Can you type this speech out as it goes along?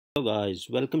Hello guys,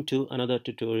 welcome to another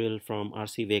tutorial from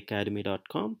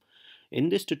rcvacademy.com. In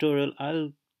this tutorial,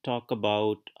 I'll talk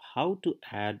about how to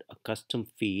add a custom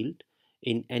field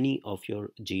in any of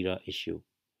your Jira issue.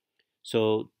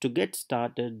 So to get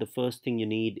started, the first thing you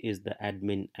need is the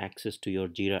admin access to your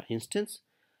Jira instance.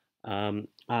 I'm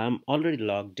already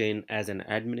logged in as an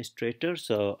administrator,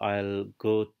 so I'll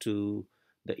go to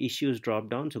the issues drop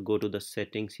down. So go to the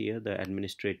settings here, the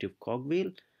administrative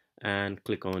cogwheel, and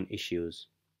click on issues.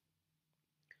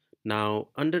 Now,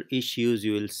 under issues,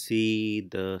 you will see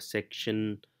the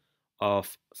section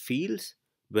of fields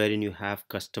wherein you have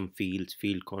custom fields,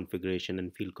 field configuration,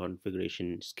 and field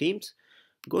configuration schemes.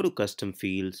 Go to custom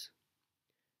fields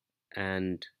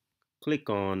and click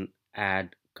on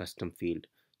add custom field.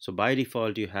 So by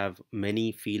default, you have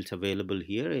many fields available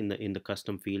here in the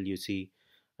custom field. You see,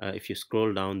 if you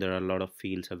scroll down, there are a lot of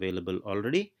fields available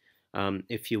already.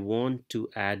 If you want to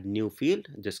add new field,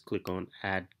 just click on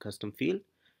add custom field,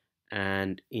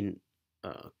 and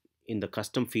uh, in the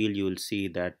custom field you will see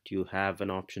that you have an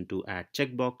option to add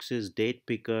checkboxes, date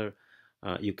picker,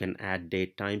 you can add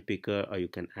date time picker, or you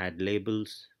can add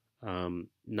labels,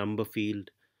 number field,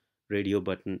 radio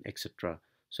button, etc.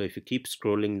 So if you keep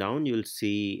scrolling down, you'll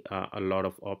see a lot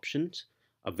of options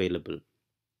available.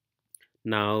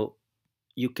 Now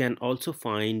you can also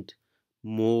find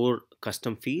more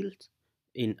custom fields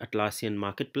in Atlassian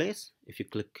Marketplace if you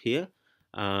click here,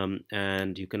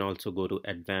 and you can also go to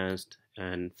advanced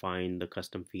and find the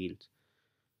custom fields.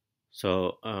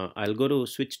 So I'll go to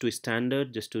switch to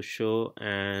standard just to show,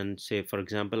 and say for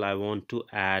example I want to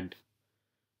add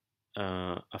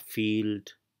a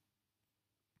field,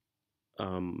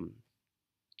 um,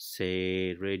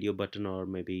 say radio button, or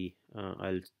maybe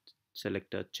I'll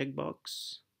select a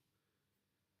checkbox.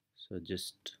 So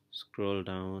just scroll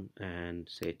down and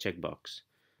say checkbox.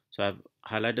 So I've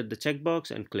highlighted the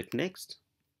checkbox and click next.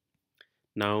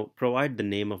 Now provide the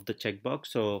name of the checkbox.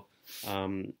 So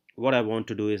what I want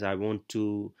to do is I want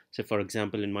to say, for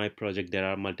example, in my project there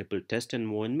are multiple test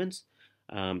environments,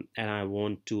 and I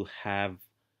want to have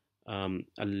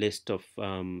a list of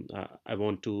I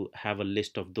want to have a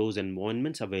list of those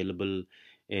environments available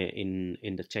in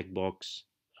the checkbox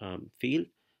field,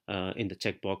 in the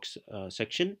checkbox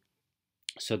section,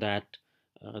 so that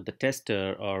the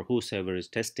tester or whosoever is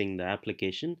testing the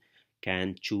application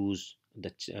can choose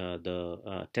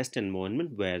the test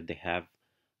environment where they have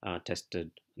tested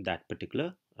that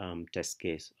particular test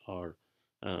case, or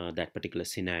that particular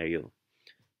scenario.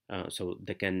 So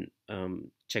they can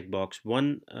checkbox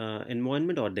one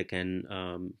environment, or they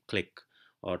can click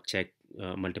or check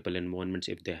multiple environments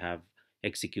if they have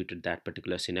executed that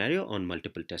particular scenario on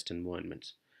multiple test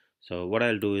environments. So what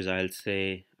I'll do is I'll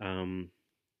say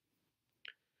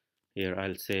here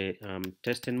I'll say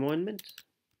test environment.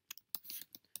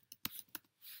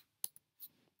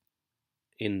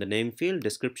 In the name field,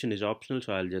 description is optional,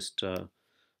 so I'll just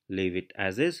leave it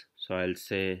as is. So I'll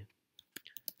say,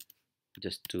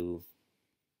 just to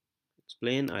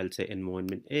explain, I'll say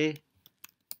environment A.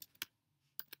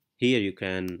 Here you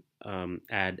can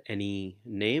add any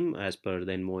name as per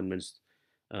the environment's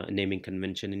naming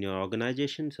convention in your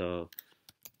organization. So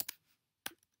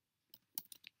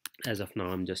as of now,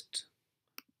 I'm just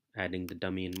adding the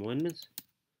dummy environments.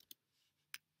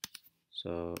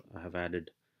 So I have added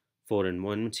 4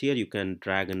 environments here. You can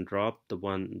drag and drop the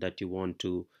one that you want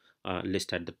to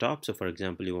list at the top. So for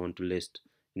example, you want to list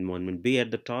environment B at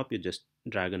the top, you just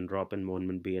drag and drop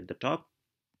environment B at the top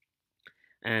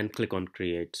and click on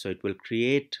create. So it will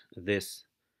create this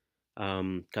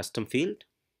custom field,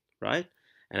 right?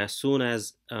 And as soon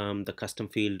as the custom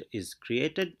field is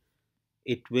created,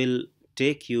 it will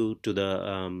take you to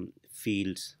the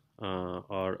fields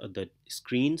or the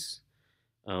screens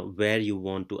where you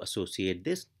want to associate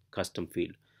this custom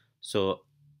field. So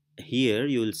here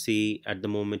you will see, at the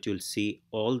moment you'll see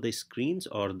all the screens,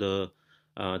 or the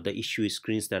issue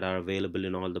screens that are available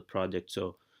in all the projects.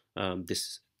 So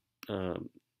this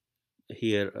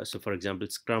here, so for example,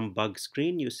 Scrum bug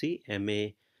screen, you see MA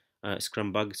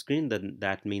Scrum bug screen, then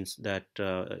that means that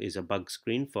is a bug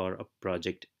screen for a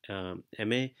project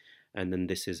MA. And then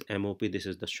this is MOP, this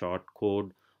is the short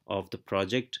code of the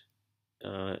project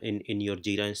in your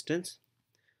Jira instance.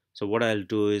 So what I'll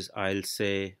do is I'll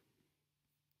say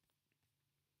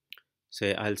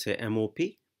MOP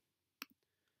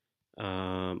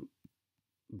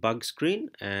bug screen,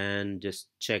 and just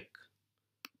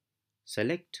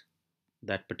select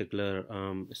that particular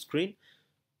screen.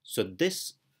 So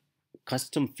this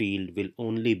custom field will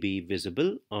only be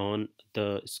visible on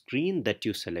the screen that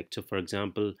you select. So for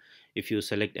example, if you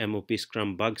select MOP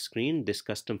Scrum bug screen, this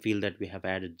custom field that we have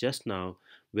added just now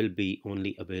will be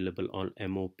only available on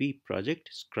MOP project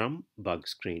Scrum bug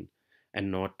screen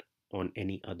and not on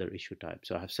any other issue type.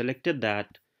 So I have selected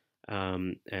that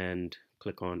and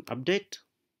click on update.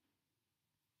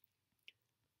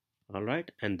 All right,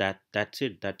 and that's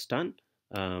it. That's done.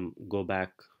 Go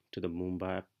back to the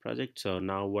Mumbai project. So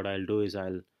now what I'll do is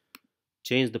I'll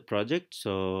change the project.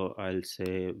 So I'll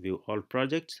say view all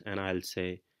projects and I'll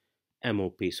say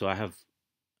MOP. So I have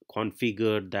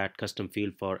configured that custom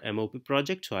field for MOP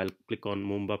project. So I'll click on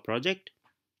Mumbai project.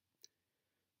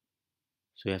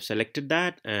 So you have selected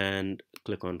that and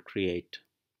click on create.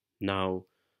 Now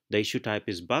the issue type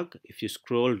is bug. If you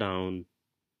scroll down,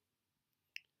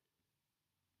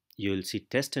 you'll see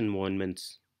test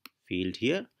environments field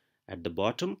here at the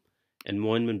bottom.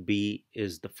 Environment B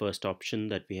is the first option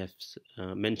that we have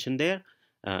mentioned there.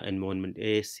 Environment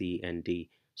A, C, and D.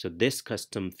 So this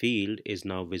custom field is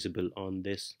now visible on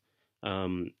this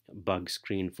bug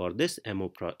screen for this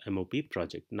MOP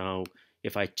project. Now,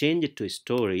 if I change it to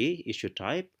story issue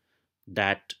type,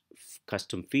 that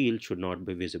custom field should not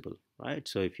be visible, right?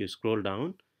 So if you scroll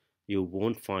down, you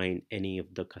won't find any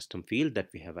of the custom field that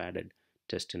we have added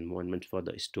test environment for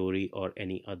the story or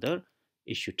any other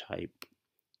issue type.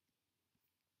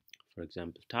 For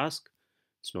example, task,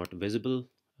 it's not visible.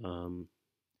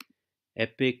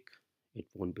 Epic, it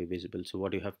won't be visible. So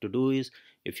what you have to do is,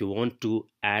 if you want to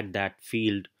add that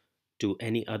field to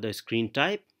any other screen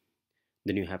type,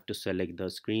 then you have to select the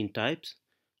screen types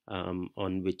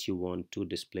on which you want to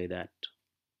display that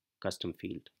custom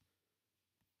field.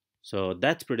 So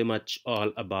that's pretty much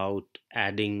all about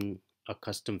adding a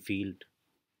custom field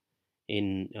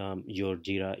in your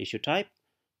Jira issue type.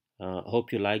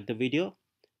 Hope you liked the video.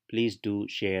 Please do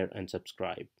share and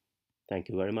subscribe. Thank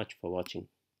you very much for watching.